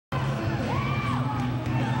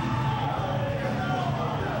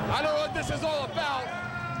this is all about.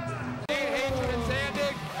 Hatred and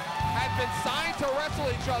Zandig had been signed to wrestle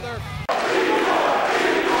each other.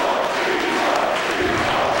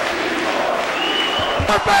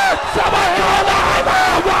 Somebody on the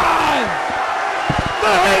one!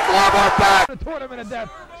 The Hate Club are back! The tournament of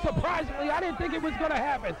death. Surprisingly, I didn't think it was going to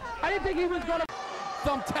happen. I didn't think he was going to.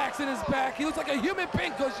 Thumbtacks in his back. He looks like a human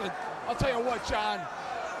pincushion. I'll tell you what, John.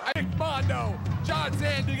 I think Mondo, John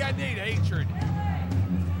Zandig, I need hatred.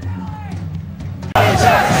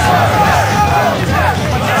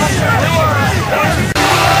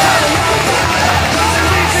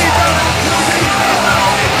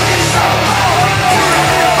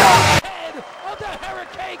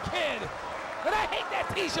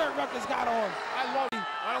 T-shirt Ruckus got on.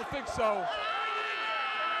 I don't think so.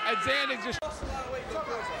 And Zandig just.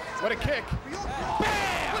 What a kick.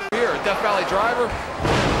 Bam! Here, Death Valley driver.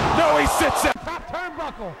 No, he sits at top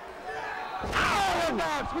turnbuckle. Oh,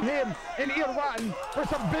 knobs with him and Ian Rotten for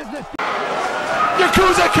some business.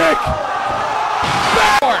 Yakuza kick.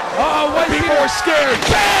 Bam! Oh, what people are scared.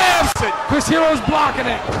 Bam! Chris Hero's blocking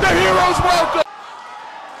it. The Hero's welcome.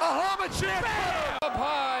 A Hama champ. Up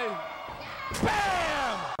high.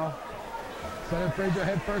 Bam! Sending Frazier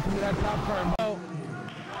head first into that top turn.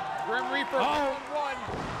 Grim Reaper. Oh. One.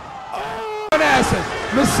 An acid.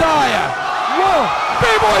 Messiah. Whoa.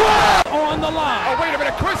 B-boy on the line. Oh, wait a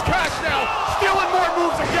minute. Chris Cash now stealing more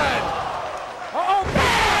moves again. Uh-oh.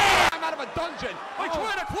 Bam! I'm out of a dungeon. Like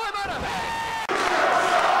trying to climb out of it.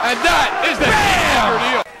 And that is the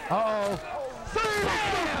deal. Uh-oh.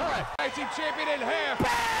 Tag team champion in half.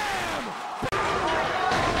 Bam!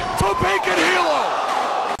 To Bacon Hilo.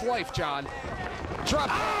 Life, John. Drop.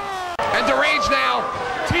 And Deranged now.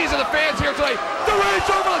 Teasing the fans here tonight. Deranged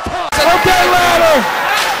over the top. Okay, ladder.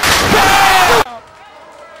 Bam!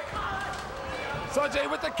 Sanjay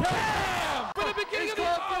with the kick. Bam! For the beginning of the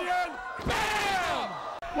end. Bam!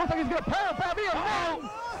 Looks like he's going to power Bam here. Oh!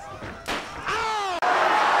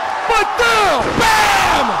 But down!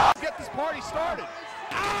 Bam! Get this party started.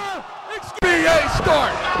 BA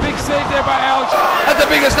start. Big save there by Alex. At the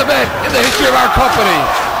biggest event in the history of our company.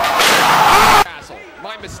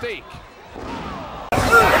 My mistake.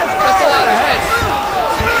 That's a lot of heads.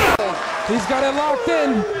 He's got it locked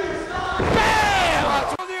in.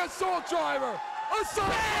 Bam! On the assault driver. Assault.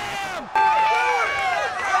 Bam!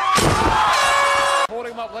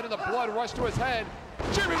 Holding him up, letting the blood rush to his head.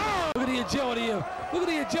 Jimmy. Oh. Look at the agility of. Look at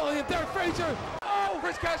the agility of Derek Frazier. Oh,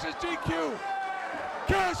 Chris Cash's GQ.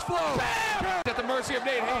 Cash flow. Bam! At the mercy of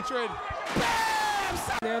Nate Hatred. Bam!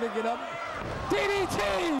 There to get up.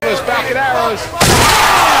 DDT. Those back and arrows.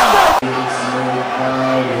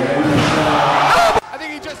 I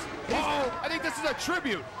think he just. I think this is a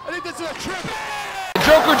tribute. I think this is a tribute.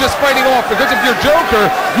 Joker just fighting off, because if you're Joker,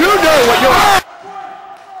 you know what you're.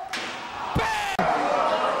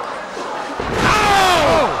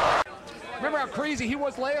 Oh! Remember how crazy he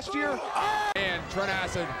was last year? And Trent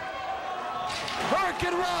Acid.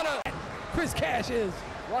 Hurricane Rana. Chris Cash is.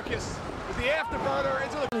 Ruckus with the afterburner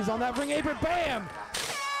into the. He's on that ring apron. Bam!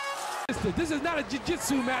 This is not a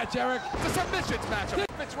jiu-jitsu match, Eric. It's a submissions matchup.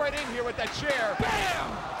 It fits right in here with that chair.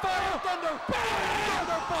 Bam! Fire Thunder. Bam!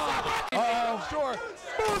 Thunder bomb. Sure.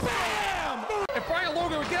 Move. Bam! If Brian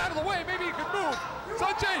Logan would get out of the way, maybe he could move.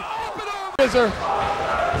 Sanjay, up and over. Scissor.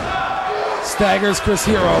 Staggers Chris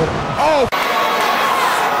Hero. Oh!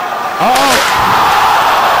 Oh,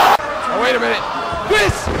 Wait a minute.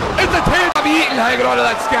 This is the tail. Bobby Eaton hanging onto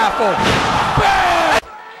that scaffold. Bam!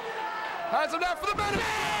 Has him there for the benefit.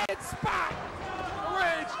 Spot.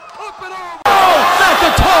 Rage. Up and over. oh, not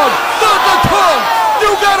the tongue, not the tongue.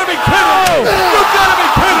 You gotta be kidding. You gotta be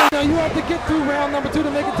kidding. Now you have to get through round number 2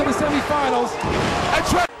 to make it to the semifinals.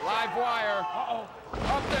 Live wire.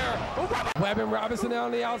 Up there. Webb and Robinson down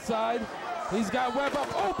on the outside. He's got Webb up.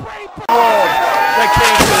 Oh, brain. Oh, they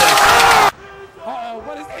can't do this. Uh-oh,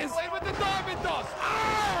 what is this? Played with the diamond dust.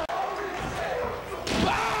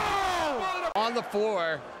 On the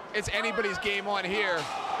floor. It's anybody's game on here.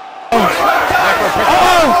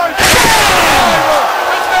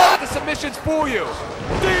 The submissions for you.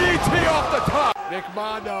 DDT off the top. Nick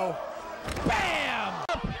Mondo. Bam!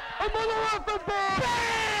 Another off the ball.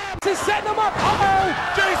 Bam! He's setting him up. Uh-oh.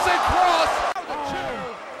 Jason Cross.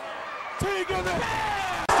 Tegan.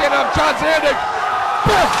 Stand up, John Zandig.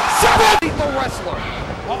 Lethal wrestler.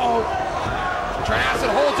 Uh-oh. Trent Acid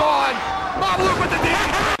holds on. Mamalou with the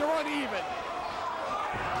DDT. They're uneven.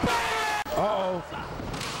 Uh-oh.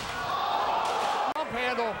 Pump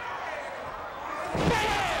handle.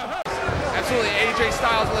 Bam! Absolutely, AJ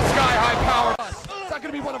Styles with a sky-high power. It's not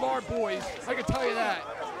going to be one of our boys. I can tell you that.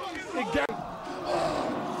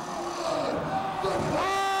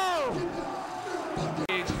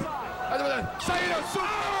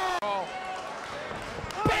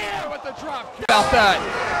 drop about that.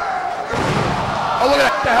 Oh, look at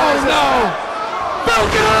that. The hell is no.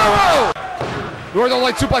 Falcon Arrow! Northern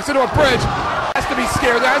Light suplex into a bridge. Has to be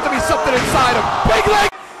scared. There has to be something inside him. Big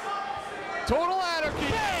leg! Total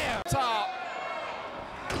anarchy. Bam! Top.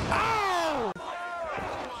 Ow!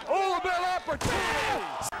 All about opportunity.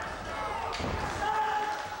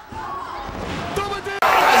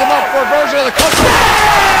 Ties him up for a version of the country.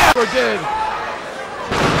 Or did.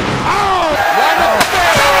 Oh! Right up the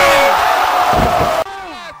face!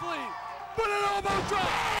 Athlete! Put an elbow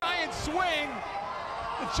drop! Giant swing!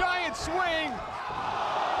 The giant swing!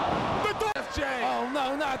 The FJ! Oh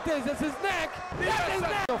no, not this. That's his neck. That's his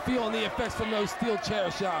neck. Still feeling the effects from those steel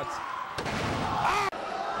chair shots.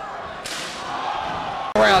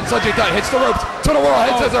 Around, Sanjay Dutt hits the ropes to the world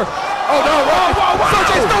head scissor. Oh no!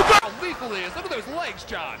 Sanjay's no good! How lethal he is. Look at those legs,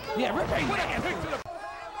 John. Yeah, Rick ain't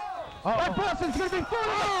That Boston's gonna be full of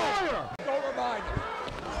fire! Don't remind him.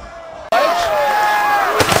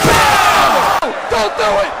 Don't do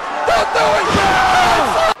it! Don't do it!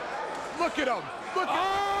 Look at him! Look at him!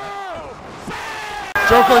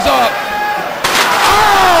 Joker's up!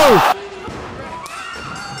 Oh!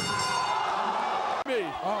 Me.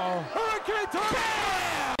 Uh-oh. Hurricane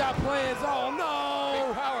Tornado! Got plans. Oh no!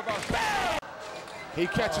 Big power bomb. He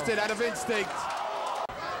catches it out of instinct.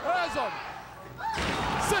 Has him.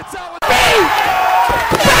 Sits out with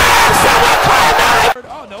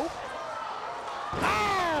Oh no!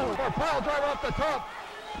 Oh! Or pile driver off the top.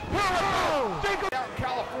 Jacob out in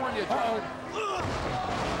California.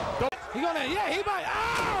 He gonna, yeah, he might.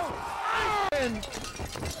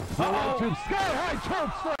 To sky-high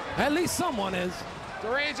choke. At least someone is.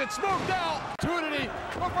 Deranged and smoked out. Opportunity.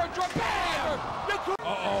 Go for a drop.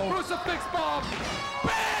 Crucifix bomb.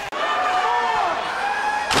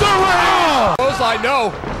 Clothesline,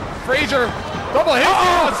 no. Frazier, double hit.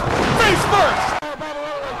 Face first.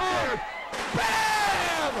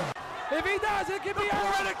 Bam! If he does, it could be a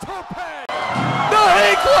Riddick tope. The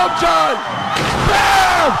Hay Club, John.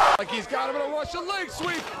 Bam! Like he's got him in a Russian leg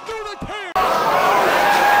sweep through the tape. Oh!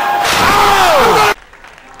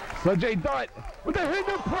 Sanjay Dutt with a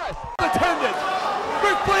Hindu press. Attendant.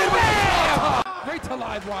 Rick Flair with the Right to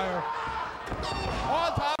live wire.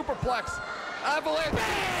 on top. Superplex. Avalanche.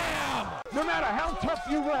 Bam! No matter how tough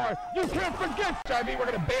you are, you can't forget. I mean, we're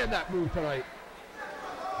gonna ban that move tonight.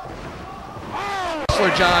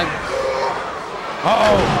 Wrestler, John.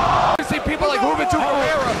 Uh-oh. You see people like Juventud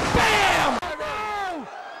Guerrera. Bam!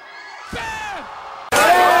 Bam!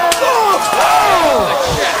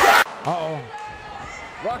 Uh-oh.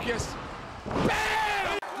 Ruckus.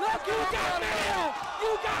 Bam! Look, you got it!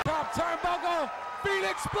 You got top turnbuckle.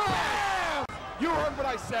 Phoenix Splash. You heard what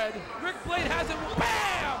I said. Rick Blade has it.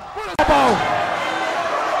 Bam! What a elbow.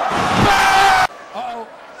 Uh-oh.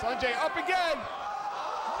 Sanjay up again.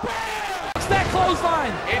 Bam! What's that clothesline?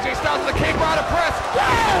 AJ Styles with the cape out of press.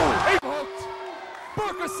 Whoa! Hooked.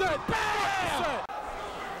 Percocet. Bam!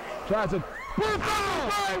 Tries it. Bam!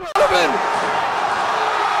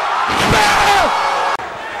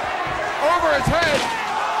 Over his head.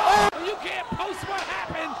 Oh, you can't post what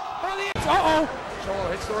happened on the. Uh-oh. Cholo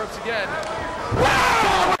hits the ropes again.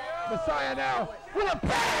 Messiah now with a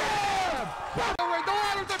bam! The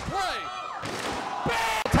ladder's in play.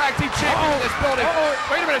 Tag team champion in this building.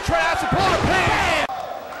 Wait a minute, Trent has to pull a pin.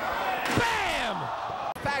 Bam!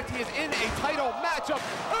 In fact, he is in a title matchup.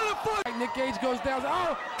 Nick Gage goes down.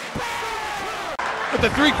 Oh! With the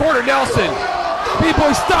three-quarter Nelson. People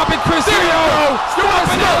are stopping Chris Hero.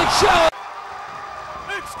 Stopping Alex Shelley.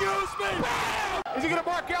 Excuse me. Is he going to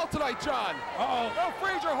mark out tonight, John? Uh-oh. No,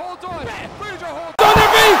 Frazier holds on.